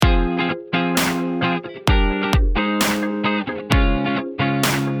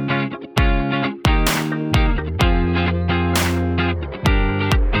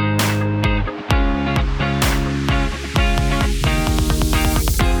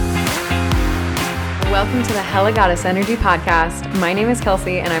welcome to the Hella Goddess Energy Podcast. My name is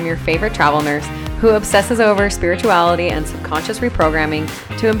Kelsey, and I'm your favorite travel nurse who obsesses over spirituality and subconscious reprogramming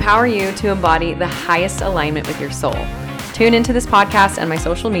to empower you to embody the highest alignment with your soul. Tune into this podcast and my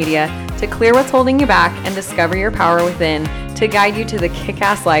social media to clear what's holding you back and discover your power within to guide you to the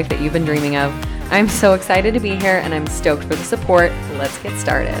kick-ass life that you've been dreaming of. I'm so excited to be here, and I'm stoked for the support. Let's get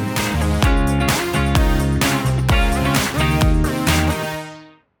started.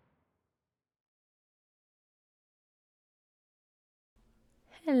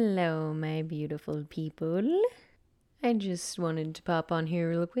 Hello, my beautiful people. I just wanted to pop on here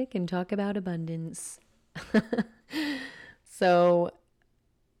real quick and talk about abundance. So,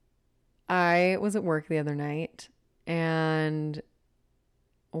 I was at work the other night, and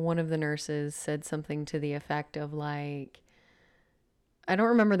one of the nurses said something to the effect of like, I don't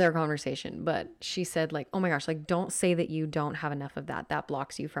remember their conversation, but she said like, oh my gosh, like don't say that you don't have enough of that. That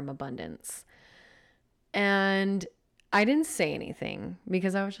blocks you from abundance. And I didn't say anything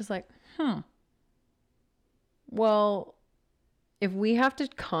because I was just like, well, if we have to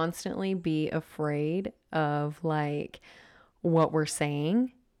constantly be afraid of like what we're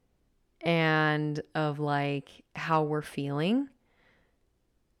saying and of like how we're feeling,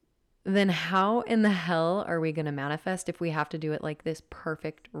 then how in the hell are we going to manifest if we have to do it like this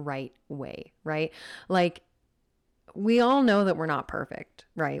perfect right way, right? Like we all know that we're not perfect,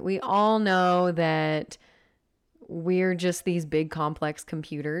 right? We all know that we're just these big complex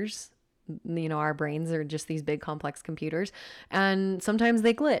computers. You know, our brains are just these big complex computers, and sometimes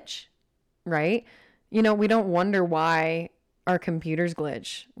they glitch, right? You know, we don't wonder why our computers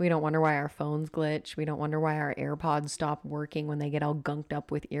glitch. We don't wonder why our phones glitch. We don't wonder why our AirPods stop working when they get all gunked up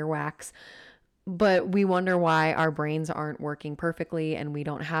with earwax. But we wonder why our brains aren't working perfectly and we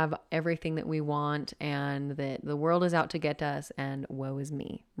don't have everything that we want and that the world is out to get us and woe is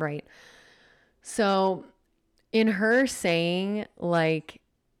me, right? So in her saying like,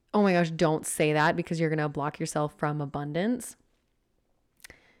 oh my gosh, don't say that because you're going to block yourself from abundance,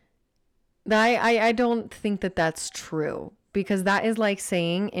 I don't think that that's true, because that is like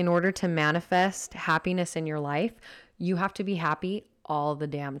saying in order to manifest happiness in your life, you have to be happy all the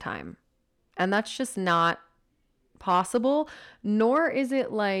damn time. And that's just not possible, nor is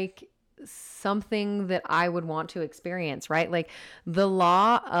it like something that I would want to experience, right? Like the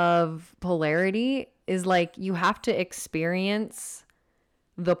law of polarity is like you have to experience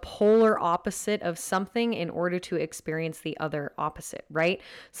the polar opposite of something in order to experience the other opposite, right?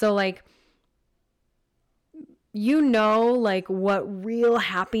 So like, you know, like what real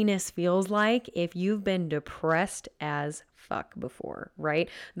happiness feels like if you've been depressed as fuck before, right?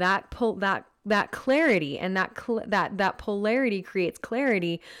 That clarity and that polarity creates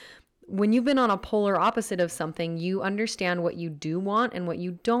clarity. When you've been on a polar opposite of something, you understand what you do want and what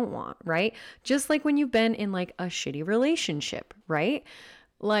you don't want, right? Just like when you've been in like a shitty relationship, right?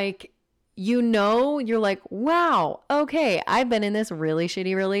 Like, you know, you're like, wow, okay, I've been in this really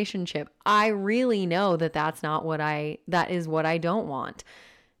shitty relationship. I really know that that is what I don't want.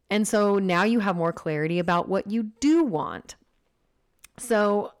 And so now you have more clarity about what you do want.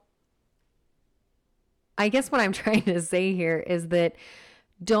 So I guess what I'm trying to say here is that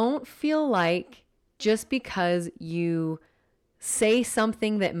don't feel like just because you say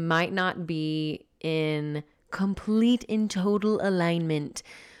something that might not be in complete and total alignment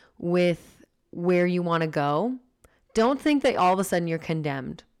with where you want to go, don't think that all of a sudden you're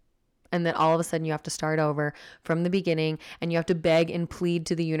condemned and that all of a sudden you have to start over from the beginning and you have to beg and plead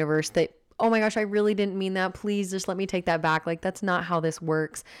to the universe that, oh my gosh, I really didn't mean that. Please just let me take that back. Like, that's not how this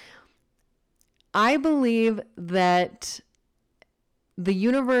works. I believe that the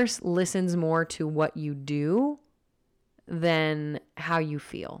universe listens more to what you do than how you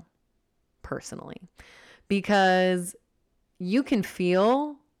feel personally, because you can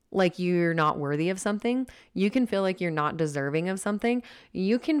feel like you're not worthy of something. You can feel like you're not deserving of something.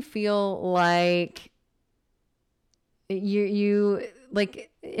 You can feel like you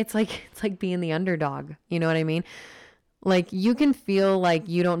like it's like being the underdog. You know what I mean? Like you can feel like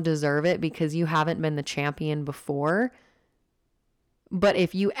you don't deserve it because you haven't been the champion before. But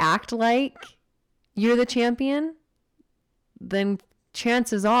if you act like you're the champion, then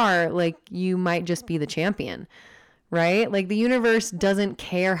chances are like you might just be the champion. Right? Like the universe doesn't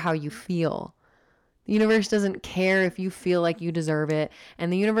care how you feel. The universe doesn't care if you feel like you deserve it.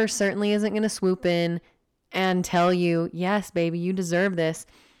 And the universe certainly isn't going to swoop in and tell you, yes, baby, you deserve this.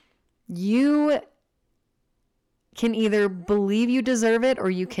 You can either believe you deserve it or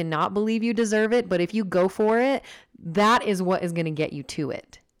you cannot believe you deserve it. But if you go for it, that is what is going to get you to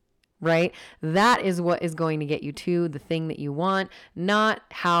it. right? That is what is going to get you to the thing that you want, not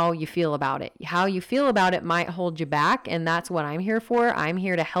how you feel about it. How you feel about it might hold you back, and that's what I'm here for. I'm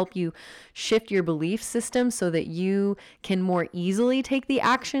here to help you shift your belief system so that you can more easily take the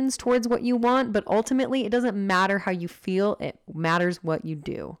actions towards what you want, but ultimately it doesn't matter how you feel, it matters what you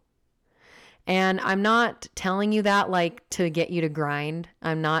do. And I'm not telling you that like to get you to grind.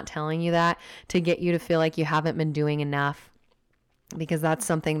 I'm not telling you that to get you to feel like you haven't been doing enough, because that's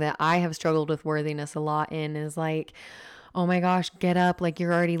something that I have struggled with worthiness a lot in, is like, oh my gosh, get up, like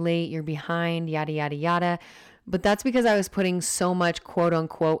you're already late, you're behind, yada, yada, yada. But that's because I was putting so much quote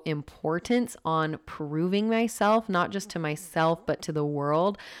unquote importance on proving myself, not just to myself, but to the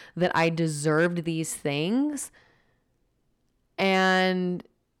world, that I deserved these things. And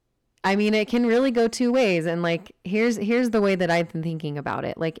I mean, it can really go two ways. And like, here's the way that I've been thinking about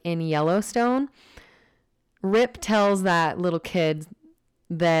it. Like in Yellowstone, Rip tells that little kid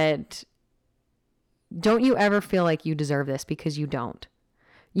that don't you ever feel like you deserve this, because you don't.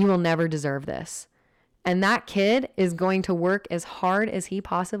 You will never deserve this. And that kid is going to work as hard as he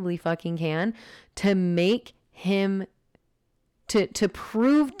possibly fucking can to make him, to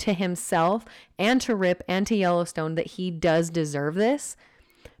prove to himself and to Rip and to Yellowstone that he does deserve this.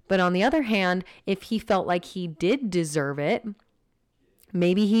 But on the other hand, if he felt like he did deserve it,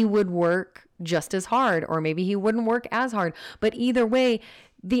 maybe he would work just as hard, or maybe he wouldn't work as hard. But either way,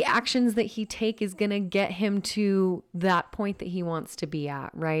 the actions that he take is going to get him to that point that he wants to be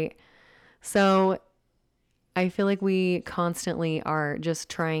at, right? So I feel like we constantly are just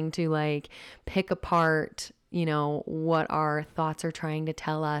trying to like pick apart, you know, what our thoughts are trying to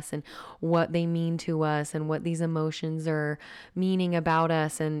tell us and what they mean to us and what these emotions are meaning about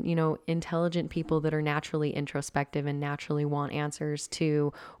us. And, you know, intelligent people that are naturally introspective and naturally want answers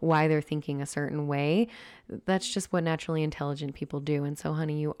to why they're thinking a certain way. That's just what naturally intelligent people do. And so,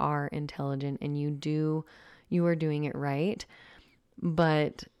 honey, you are intelligent and you are doing it right.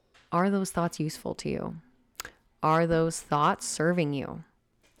 But are those thoughts useful to you? Are those thoughts serving you?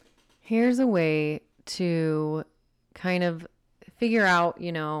 Here's a way to kind of figure out,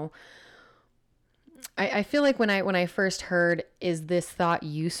 you know, I feel like when I first heard, is this thought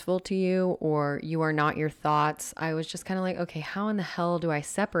useful to you, or you are not your thoughts, I was just kind of like, okay, how in the hell do I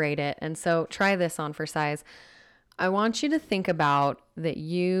separate it? And so try this on for size. I want you to think about that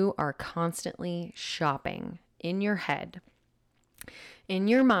you are constantly shopping in your head. In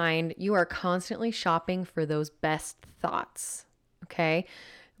your mind, you are constantly shopping for those best thoughts, okay?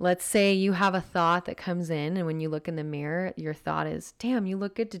 Let's say you have a thought that comes in, and when you look in the mirror, your thought is, damn, you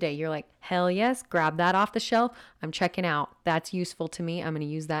look good today. You're like, hell yes, grab that off the shelf. I'm checking out. That's useful to me. I'm going to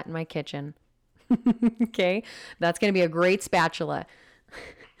use that in my kitchen. Okay? That's going to be a great spatula.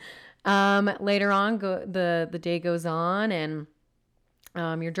 Later on, the day goes on, and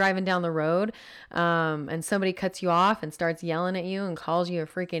you're driving down the road, and somebody cuts you off and starts yelling at you and calls you a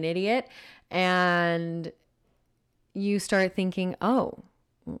freaking idiot. And you start thinking, oh,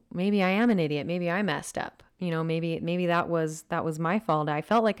 maybe I am an idiot. Maybe I messed up. You know, maybe that was my fault. I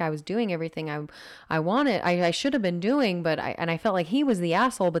felt like I was doing everything I wanted. I should have been doing, but I felt like he was the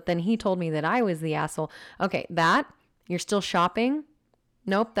asshole, but then he told me that I was the asshole. Okay, you're still shopping?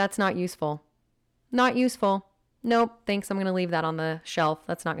 Nope, that's not useful. Not useful. Nope, thanks. I'm going to leave that on the shelf.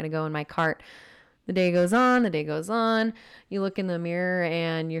 That's not going to go in my cart. The day goes on. You look in the mirror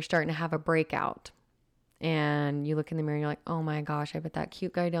and you're starting to have a breakout. And you look in the mirror and you're like, oh my gosh, I bet that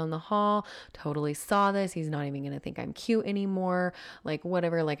cute guy down the hall totally saw this. He's not even going to think I'm cute anymore. Like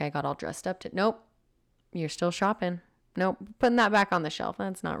whatever, like I got all dressed up Nope, you're still shopping. Nope, putting that back on the shelf.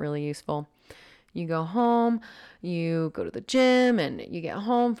 That's not really useful. You go home, you go to the gym, and you get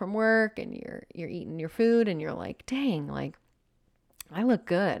home from work and you're eating your food and you're like, dang, like I look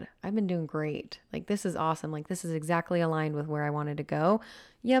good. I've been doing great. Like this is awesome. Like this is exactly aligned with where I wanted to go.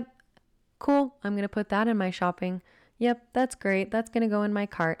 Yep. Cool. I'm going to put that in my shopping. Yep, that's great. That's going to go in my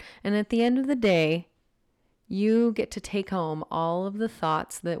cart. And at the end of the day, you get to take home all of the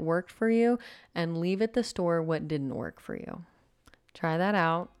thoughts that worked for you and leave at the store what didn't work for you. Try that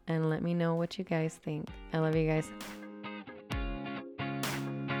out and let me know what you guys think. I love you guys.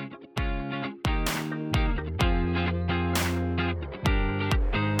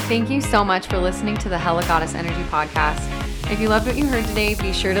 Thank you so much for listening to the Hella Goddess Energy podcast. If you loved what you heard today,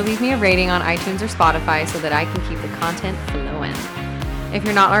 be sure to leave me a rating on iTunes or Spotify so that I can keep the content flowing. If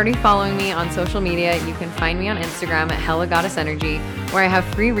you're not already following me on social media, you can find me on Instagram at Hella Goddess Energy, where I have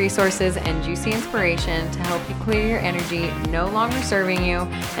free resources and juicy inspiration to help you clear your energy no longer serving you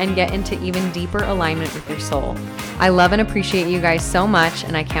and get into even deeper alignment with your soul. I love and appreciate you guys so much,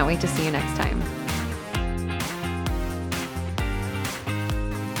 and I can't wait to see you next time.